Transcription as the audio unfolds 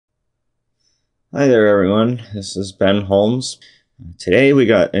Hi there everyone, this is Ben Holmes. Today we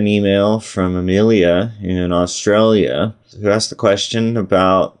got an email from Amelia in Australia who asked the question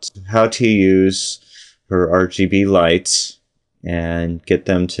about how to use her RGB lights and get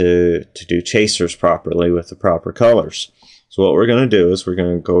them to do chasers properly with the proper colors. So what we're going to do is we're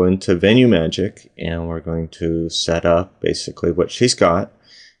going to go into VenueMagic and we're going to set up basically what she's got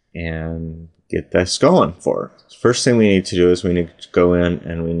and get this going for her. First thing we need to do is we need to go in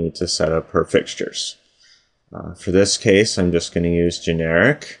and we need to set up her fixtures. For this case, I'm just going to use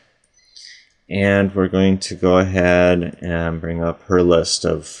generic, and we're going to go ahead and bring up her list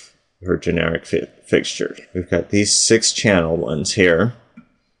of her generic fixtures. We've got these 6 channel ones here,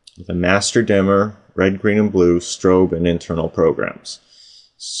 the master dimmer, red, green, and blue, strobe, and internal programs.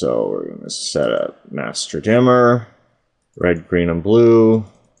 So we're going to set up master dimmer, red, green, and blue,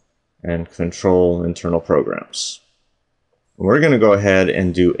 and control internal programs. We're going to go ahead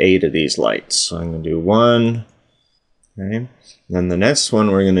and do 8 of these lights. So I'm going to do 1. Okay. Then the next one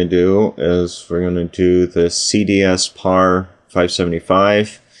we're going to do is we're going to do the CDS PAR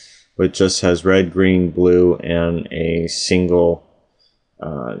 575, which just has red, green, blue, and a single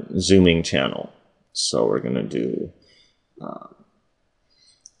zooming channel. So we're going to do an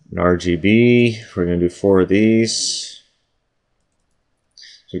RGB. We're going to do 4 of these.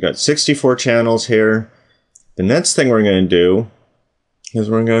 So we've got 64 channels here. The next thing we're going to do is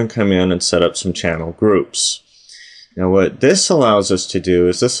we're going to come in and set up some channel groups. Now what this allows us to do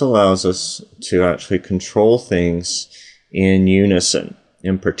is this allows us to actually control things in unison.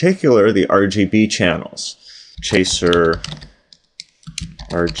 In particular, the RGB channels. Chaser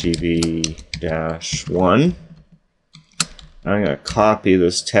RGB-1. I'm going to copy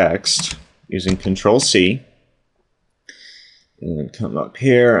this text using Control-C. And then come up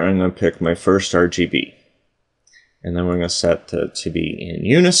here, I'm going to pick my first RGB. And then we're going to set to be in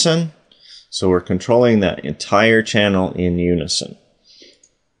unison. So we're controlling that entire channel in unison.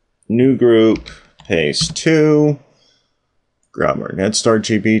 New group, paste 2. Grab our next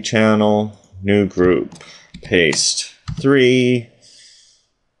RGB channel. New group, paste 3.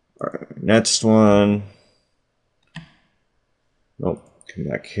 Our next one. Nope, come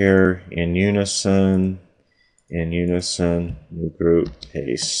back here, in unison. In unison, new group,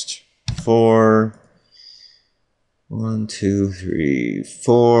 paste 4. 1, 2, 3,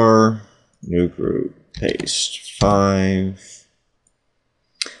 4. New group, paste 5.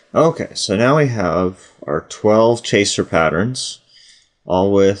 Okay, so now we have our 12 chaser patterns,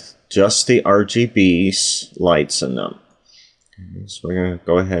 all with just the RGB lights in them. Okay, so we're going to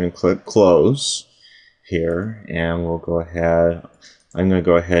go ahead and click close here, and we'll go ahead. I'm going to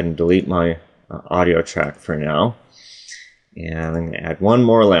go ahead and delete my audio track for now, and I'm going to add one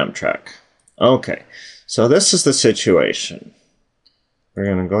more lamp track. Okay, so this is the situation. We're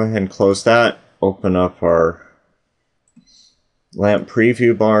going to go ahead and close that, open up our lamp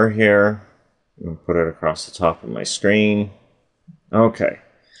preview bar here, and put it across the top of my screen. Okay,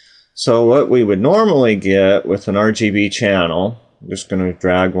 so what we would normally get with an RGB channel, I'm just going to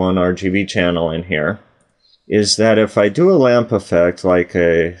drag one RGB channel in here, is that if I do a lamp effect like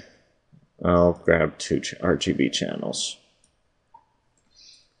I'll grab 2 RGB channels.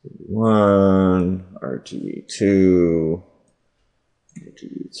 1, RGB 2,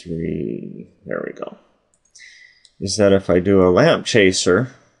 RGB 3, there we go. Is that if I do a lamp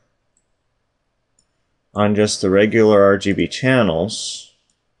chaser on just the regular RGB channels,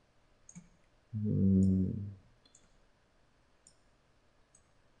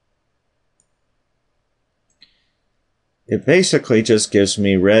 it basically just gives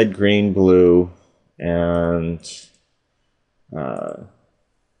me red, green, blue, and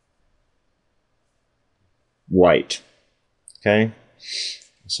white. Okay,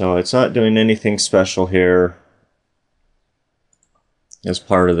 so it's not doing anything special here as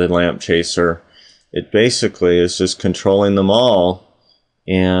part of the lamp chaser. It basically is just controlling them all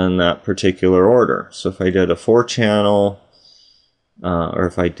in that particular order. So if I did a 4 channel, or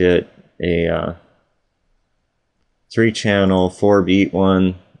if I did a 3 channel 4 beat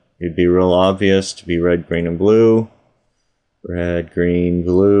one, it'd be real obvious to be red, green, and blue. Red, green,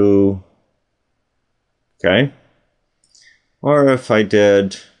 blue. Okay. Or if I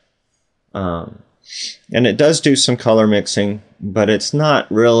did, and it does do some color mixing, but it's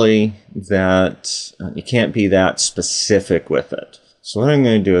not really that, you can't be that specific with it. So what I'm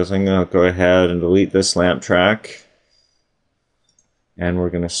going to do is I'm going to go ahead and delete this lamp track, and we're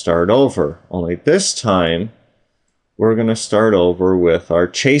going to start over. Only this time, we're going to start over with our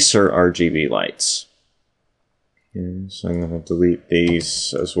chaser RGB lights. Okay, so I'm going to delete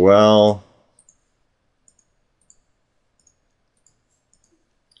these as well.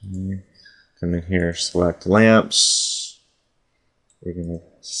 Come in here, select lamps. We're going to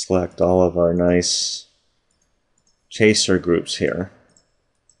select all of our nice chaser groups here.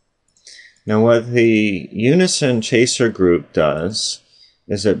 Now what the unison chaser group does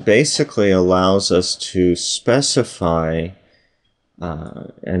is it basically allows us to specify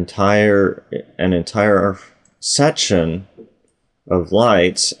an entire section of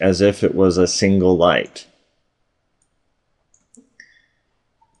lights as if it was a single light.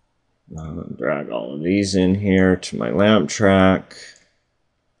 Drag all of these in here to my lamp track.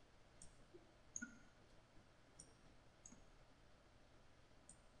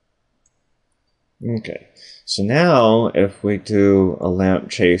 Okay, so now if we do a lamp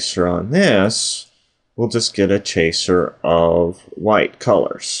chaser on this, we'll just get a chaser of white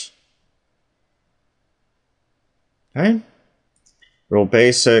colors. Okay, real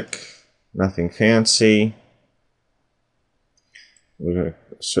basic, nothing fancy. We're going to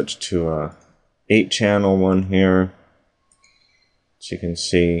switch to a 8-channel one here. As you can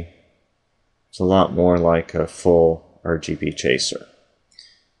see, it's a lot more like a full RGB chaser.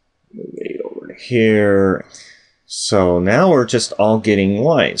 Move 8 over to here. So now we're just all getting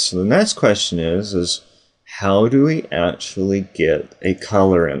white. So the next question is how do we actually get a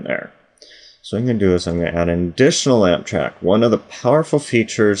color in there? So what I'm going to do is I'm going to add an additional lamp track. One of the powerful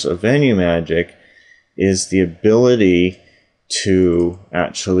features of VenueMagic is the ability to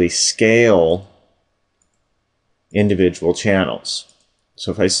actually scale individual channels.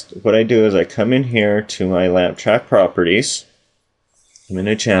 So what I do is I come in here to my lamp track properties, come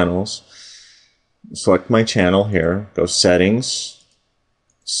into channels, select my channel here, go settings,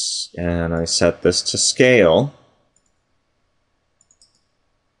 and I set this to scale.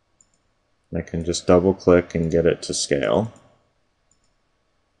 I can just double click and get it to scale.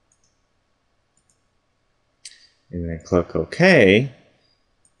 And I click OK.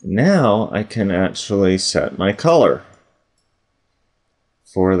 Now I can actually set my color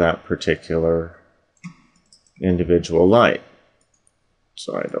for that particular individual light.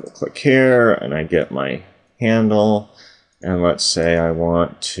 So I double click here and I get my handle, and let's say I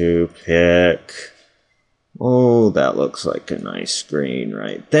want to pick, oh, that looks like a nice green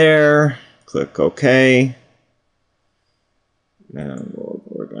right there. Click OK. And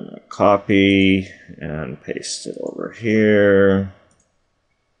we're going to copy and paste it over here.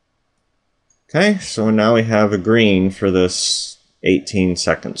 Okay, so now we have a green for this 18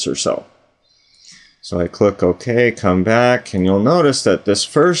 seconds or so. So I click OK, come back, and you'll notice that this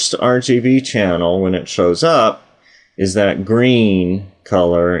first RGB channel, when it shows up, is that green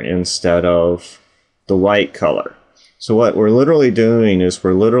color instead of the white color. So what we're literally doing is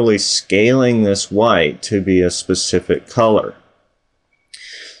we're literally scaling this white to be a specific color.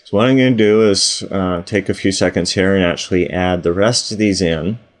 So what I'm going to do is take a few seconds here and actually add the rest of these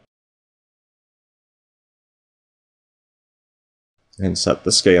in. And set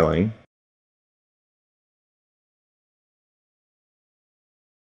the scaling.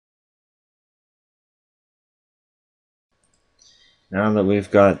 Now that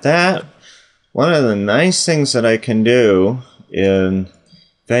we've got that, one of the nice things that I can do in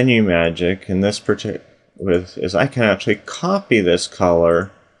VenueMagic in this particular is I can actually copy this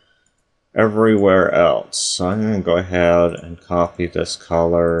color everywhere else. So I'm going to go ahead and copy this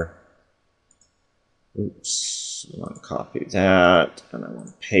color. Oops, I want to copy that and I want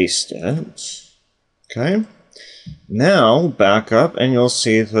to paste it. Okay. Now back up and you'll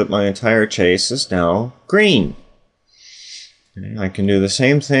see that my entire chase is now green. Okay, I can do the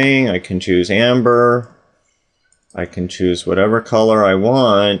same thing. I can choose amber. I can choose whatever color I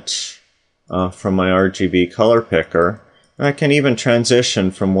want from my RGB color picker. And I can even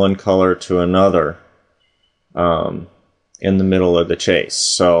transition from one color to another in the middle of the chase.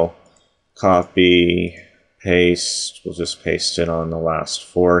 So copy, paste. We'll just paste it on the last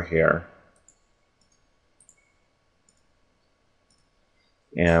 4 here.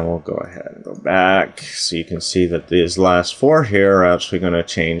 And we'll go ahead and go back. So you can see that these last 4 here are actually going to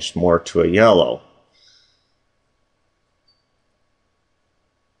change more to a yellow.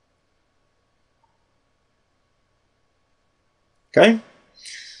 Okay,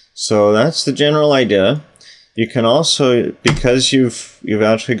 so that's the general idea. You can also, because you've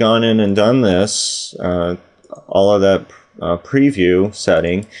actually gone in and done this, all of that preview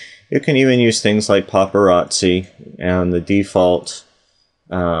setting, you can even use things like paparazzi and the default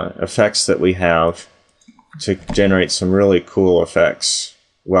effects that we have to generate some really cool effects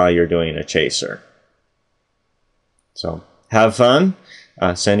while you're doing a chaser. So have fun,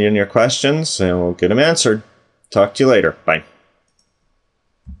 send in your questions and we'll get them answered. Talk to you later. Bye.